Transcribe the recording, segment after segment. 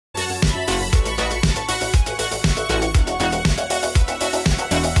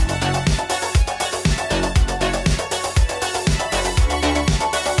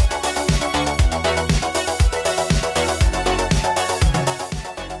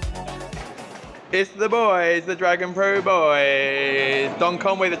It's the boys, the Dragon Pro boys. Don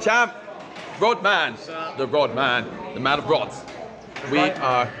Conway, the champ. Rodman, the Rodman, the man of rods. We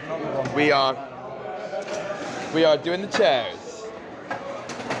are doing the chairs.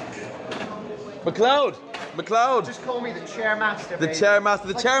 McLeod. Just call me the chairmaster. The chairmaster,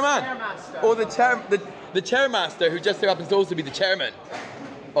 the chairman, or the chairmaster who just so happens to also be the chairman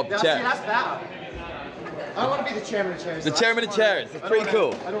of the chair. See, that's better. I want to be the chairman of chairs. The chairman of chairs. It's pretty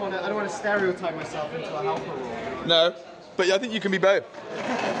cool. I don't want to stereotype myself into a helper role. No, but I think you can be both.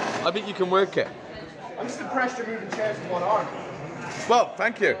 I think you can work it. I'm just impressed you're moving chairs with one arm. Well,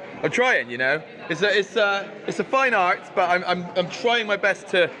 thank you. I'm trying. You know, it's a fine art, but I'm trying my best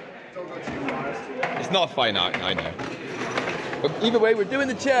to. Don't go too far. It's not a fine art, I know. But either way, we're doing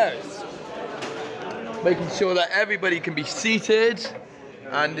the chairs. Making sure that everybody can be seated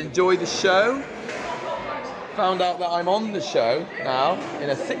and enjoy the show. Found out that I'm on the show now in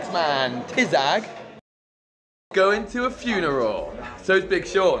a 6-man tizag. Going to a funeral. So's Big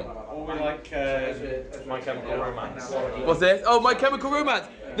Sean. Or we like My Chemical Romance. What's this? Oh, My Chemical Romance.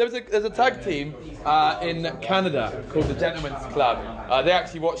 There's a tag team in Canada called the Gentlemen's Club. They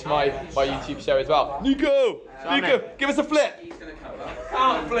actually watch my YouTube show as well. Nico, give us a flip.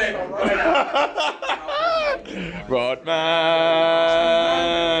 Oh, flip. Rodman.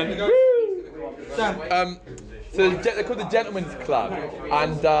 So they're called the Gentlemen's Club,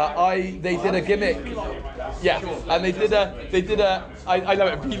 and they did a gimmick. Yeah, and they did a I love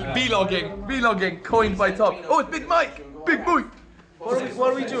it. Vlogging coined by Tom. Oh, it's Big Mike, Big Boy. What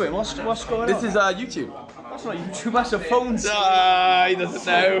are we doing? What's going on? This is YouTube. That's not YouTube, that's a phone. He doesn't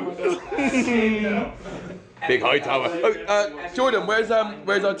know. Big high tower. Oh, Jordan, where's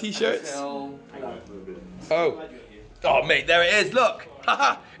our t-shirts? Oh, mate, there it is. Look,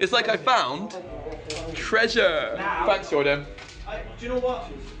 it's like I found treasure. Thanks, Jordan. Do you know what?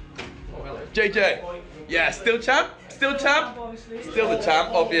 JJ, yeah, still champ. Still champ? Still the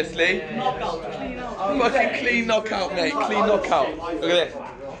champ, obviously. Fucking clean knockout, mate. Clean knockout. Look at this.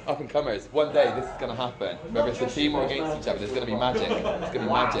 Up and comers. One day this is gonna happen. Whether it's a team or against each other, there's gonna be magic. It's gonna be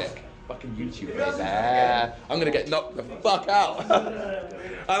magic. Fucking YouTube, baby. I'm gonna get knocked the fuck out.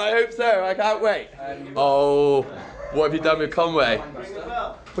 And I hope so. I can't wait. Oh, what have you done with Conway?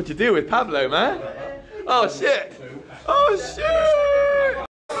 What'd you do with Pablo, man? Oh shit. Oh shit.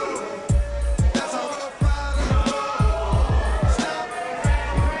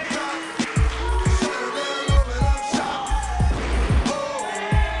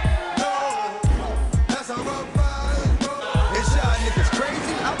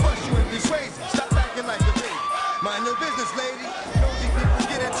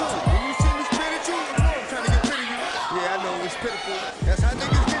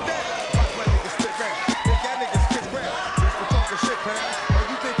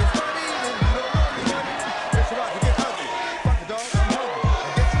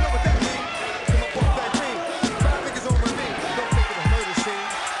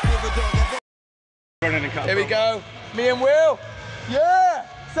 Here we go, me and Will. Yeah,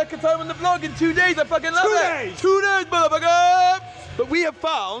 second time on the vlog in 2 days. I fucking love it. 2 days, motherfucker. But we have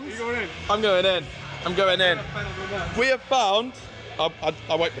found. Are you going in? I'm going in. I'm going in. We have found. I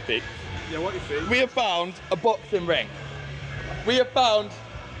wipe the feet. Yeah, wipe your feet. We have found a boxing ring. We have found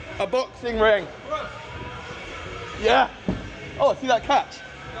a boxing ring. Yeah. Oh, see that catch?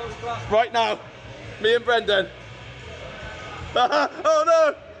 Right now, me and Brendan. Oh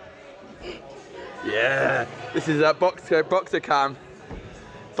no. Yeah, this is a boxer cam.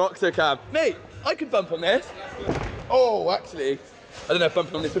 Boxer cam. Mate, I could bump on this. Oh, actually, I don't know if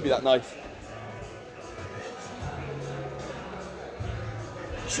bumping on this would be that nice.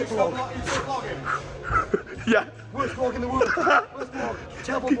 Shit vlog. Yeah. Worst vlog in the world. Worst vlog.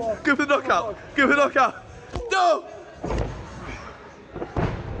 Terrible vlog. Go for the knockout. Go for the knockout. No!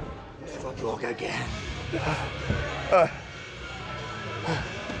 Fuck vlog again.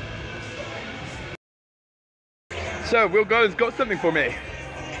 So, Will Golan's got something for me.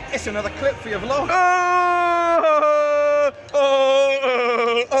 It's another clip for your vlog.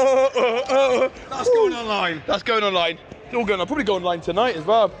 That's going online. That's going online. It's all going on. Probably go online tonight as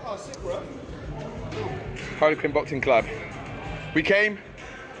well. Oh, sick, bro. Harlequin Boxing Club. We came,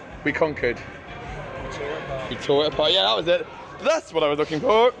 we conquered. We tore it apart. Yeah, that was it. That's what I was looking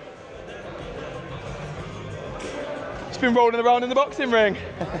for. It's been rolling around in the boxing ring.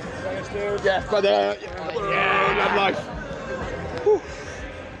 Yes, brother. Yeah, love life. Whew.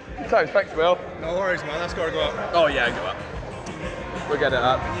 Good times, thanks, Will. No worries, man. That's got to go up. Oh yeah, go up. We'll get it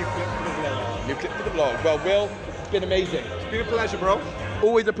up. New clip for the vlog. New clip for the vlog. Well, Will, it's been amazing. It's been a pleasure, bro.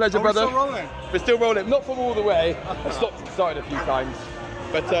 Always a pleasure, brother. We're still rolling. We're still rolling. Not from all the way. I stopped and started a few times.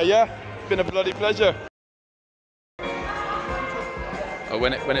 But yeah, It's been a bloody pleasure. Oh,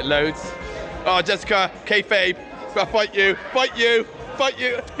 when it loads. Oh, Jessica, kayfabe. I'll fight you, fight you, fight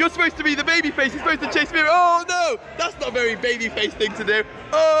you. You're supposed to be the baby face. You're supposed to chase me. Oh no, that's not a very baby face thing to do.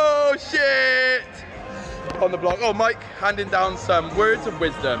 Oh shit. On the block. Oh, Mike handing down some words of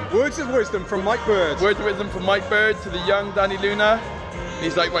wisdom. Words of wisdom from Mike Bird. Words of wisdom from Mike Bird to the young Danny Luna. And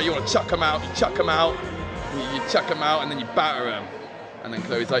he's like, right, you want to chuck him out. You chuck him out. You chuck him out and then you batter him. And then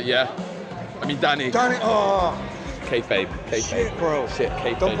Chloe's like, yeah. I mean, Danny. Danny, oh. Kayfabe. Shit, bro. Shit,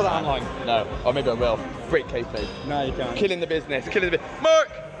 kayfabe. Don't put that online. No. Or maybe I will. Break kayfabe. No, you can't. Killing the business. Killing the business. Mark!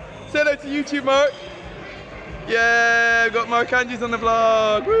 Say hello to YouTube, Mark. Yeah, we've got Mark Andrews on the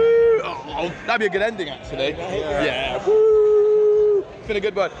vlog. Woo! Oh, that'd be a good ending, actually. Yeah. Woo! It's been a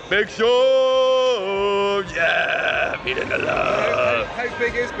good one. Big Sean! Yeah! Feeling the love. How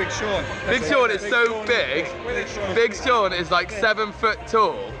big is Big Sean? Big Sean is so big. Big Sean is like 7 foot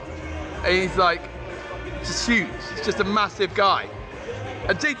tall. And he's like, just huge. He's just a massive guy.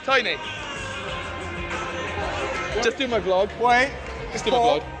 And Jade's tiny. Just do my vlog. Wait. Just do my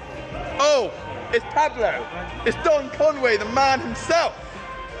vlog. Oh, it's Pablo. It's Don Conway, the man himself.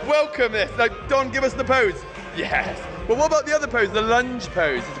 Welcome this. Now, Don, give us the pose. Yes. Well, what about the other pose? The lunge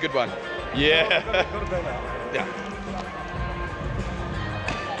pose. It's a good one. Yeah. Yeah.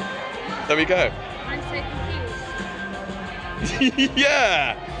 There we go. I'm so confused.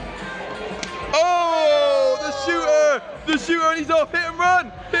 Yeah. Oh, the shooter, and he's off. Hit and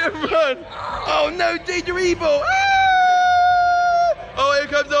run. Hit and run. Oh no, Jade, you're evil. Ah! Oh, here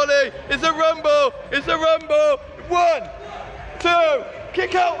comes Ollie. It's a rumble. It's a rumble. 1, 2,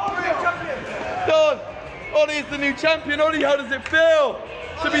 kick out. Don. Ollie is the new champion. Ollie, how does it feel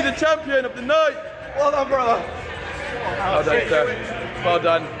to be the champion of the night? Well done, brother. Well done, sir. Well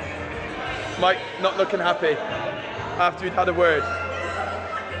done. Mike, not looking happy after he'd had a word.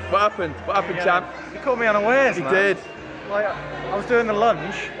 What happened? What happened, champ? You caught me unawares, He man. did. Like, I was doing the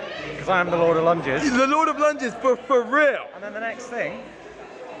lunge, because I am the Lord of Lunges. He's the Lord of Lunges for real. And then the next thing,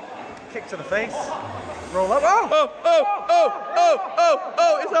 kick to the face, roll up. Oh! Oh, oh, oh, oh, oh,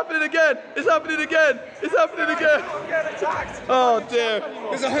 oh, it's happening again. It's happening again. It's happening again. Get attacked! Oh dear.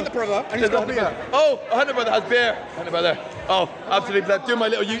 There's a Hunter brother, and he's got beer. Oh, a Hunter brother has beer. Hunter brother. Oh, absolutely blessed. Do my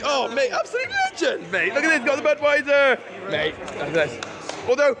little oh, mate, absolute legend, mate. Look at this, got the Budweiser. Mate, look at this.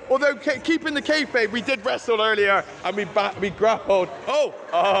 Although keeping the kayfabe, we did wrestle earlier and we grappled. Oh,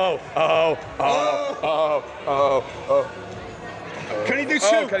 oh, oh, oh, oh, oh, oh. Can he do two?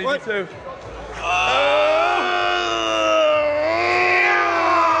 Oh, can he do two?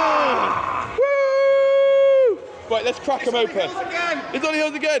 Woo! Right, let's crack him open. It's on the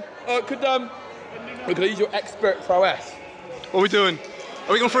heels again. Could I use your expert prowess? What are we doing?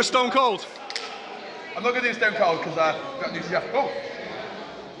 Are we going for a Stone Cold? I'm not going to do Stone Cold because I've got new stuff. Oh!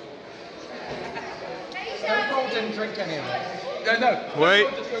 Stone Cold didn't drink any of it. No. Wait.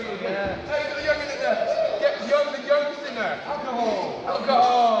 Hey, got the youngin in there. Get the youngest in there.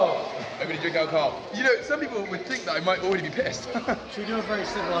 Alcohol. I'm going to drink alcohol. You know, some people would think that I might already be pissed. Should we do a very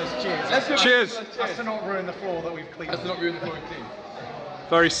civilised cheers? Let's do a Cheers. That's to not ruin the floor that we've cleaned. Let's not ruin the floor and clean.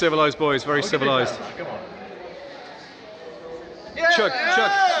 Very civilised, boys. Very civilised. Come on. Chug,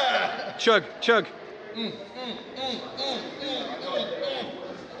 chug, chug, chug.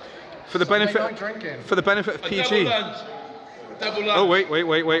 For the benefit of PG. Double lunge. Oh wait. We'll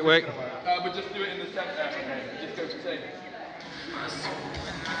just do it in the centre. Just go to same.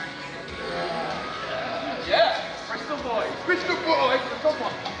 Yeah. Bristol boys. Come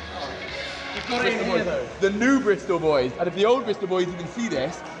on. You've got it in here though. The new Bristol boys, and if the old Bristol boys even see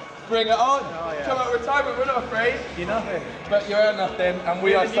this, bring it on. Oh, yeah. Come out of retirement. We're not afraid. You're nothing. But you're nothing, and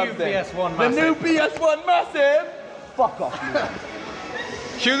we We're are the new something. BS1 The new massive. BS1 massive. Fuck off, you.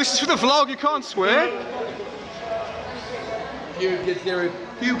 Hugh, this is for the vlog. You can't swear. Hugh gives zero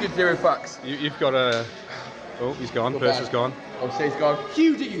fucks. You've got a. Oh, he's gone. Purser's gone. Oh, Shay's gone.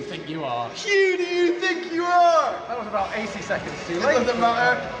 Who do you think you are? Who do you think you are? That was about 80 seconds too It late. doesn't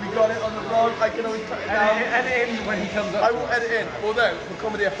matter. We got it on the vlog. I can always cut it down. Edit in when he comes up. I will edit in. Although, for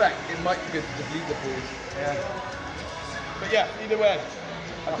comedy effect, it might be good to just leave the pause. Yeah. But yeah, either way.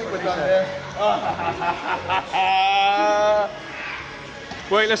 I think we're done there.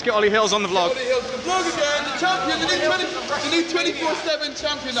 Wait, let's get Ollie Hills on the vlog. Ollie Hills, the vlog again, the champion, the new 24/7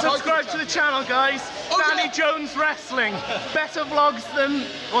 champion. Subscribe to the channel, guys. Oh, Danny yeah. Jones Wrestling. Better vlogs than,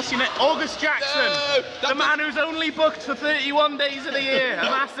 what's your name? August Jackson. No, the man who's only booked for 31 days of the year, and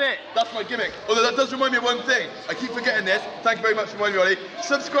that's it. That's my gimmick. Although that does remind me of one thing. I keep forgetting this. Thank you very much for reminding me, Ollie.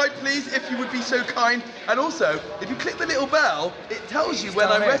 Subscribe, please, if you would be so kind. And also, if you click the little bell, it tells you when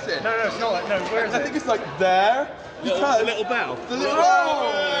I'm wrestling. No, it's not. No, where is I it? think it's like there. Little bell. The little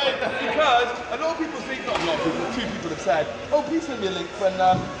because a lot of people think, not a lot of people, 2 people have said, oh, please send me a link when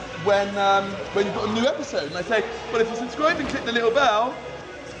you've got a new episode. And I say, well, if you subscribe and click the little bell,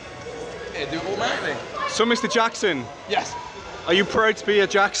 it'll do it automatically. So, Mr. Jackson, Yes, are you proud to be a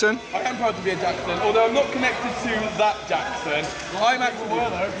Jackson? I am proud to be a Jackson, although I'm not connected to that Jackson. I'm actually,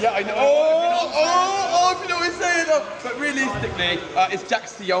 yeah, I know. Oh, if you know what I'm saying though. But realistically, it's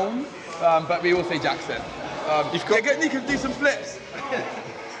Jackson, but we all say Jackson. You can do some flips.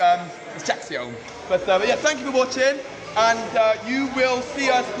 It's Jackson. But yeah, thank you for watching, and you will see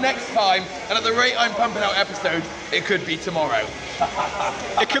us next time. And at the rate I'm pumping out episodes, it could be tomorrow.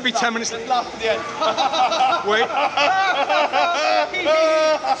 It could be 10 minutes. Let's laugh to the end. Wait.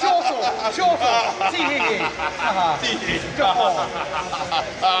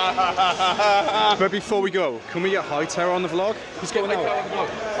 But before we go, can we get Hightower on the vlog? He's going out.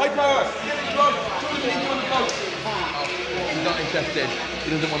 Hightower, he's not interested.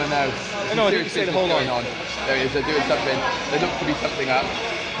 He doesn't want to know. No, I didn't say the whole line. There he is. They're doing something. There looks to be something up.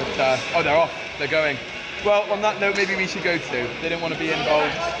 But oh, they're off. They're going. Well, on that note, maybe we should go too. They don't want to be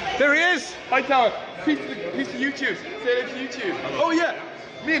involved. There he is. Hightower, piece of YouTube. Say hello to YouTube. Oh yeah.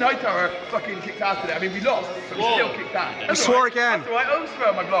 Me and Hightower fucking kicked ass today. I mean, we lost, but we still kicked ass. You swore again. That's alright. I always swear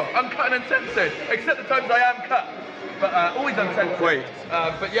on my vlog. Uncut and uncensored, except the times I am cut. But always uncensored. Wait.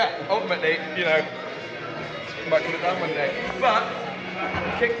 But yeah, ultimately, you know, might put it down one day. But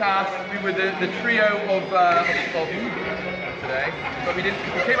kicked ass. We were the trio of today, but we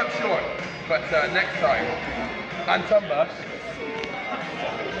came up short. But next time, and Tumba,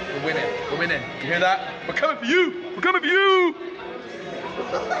 we're winning. We're winning. You hear that? We're coming for you. We're coming for you.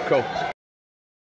 Cool.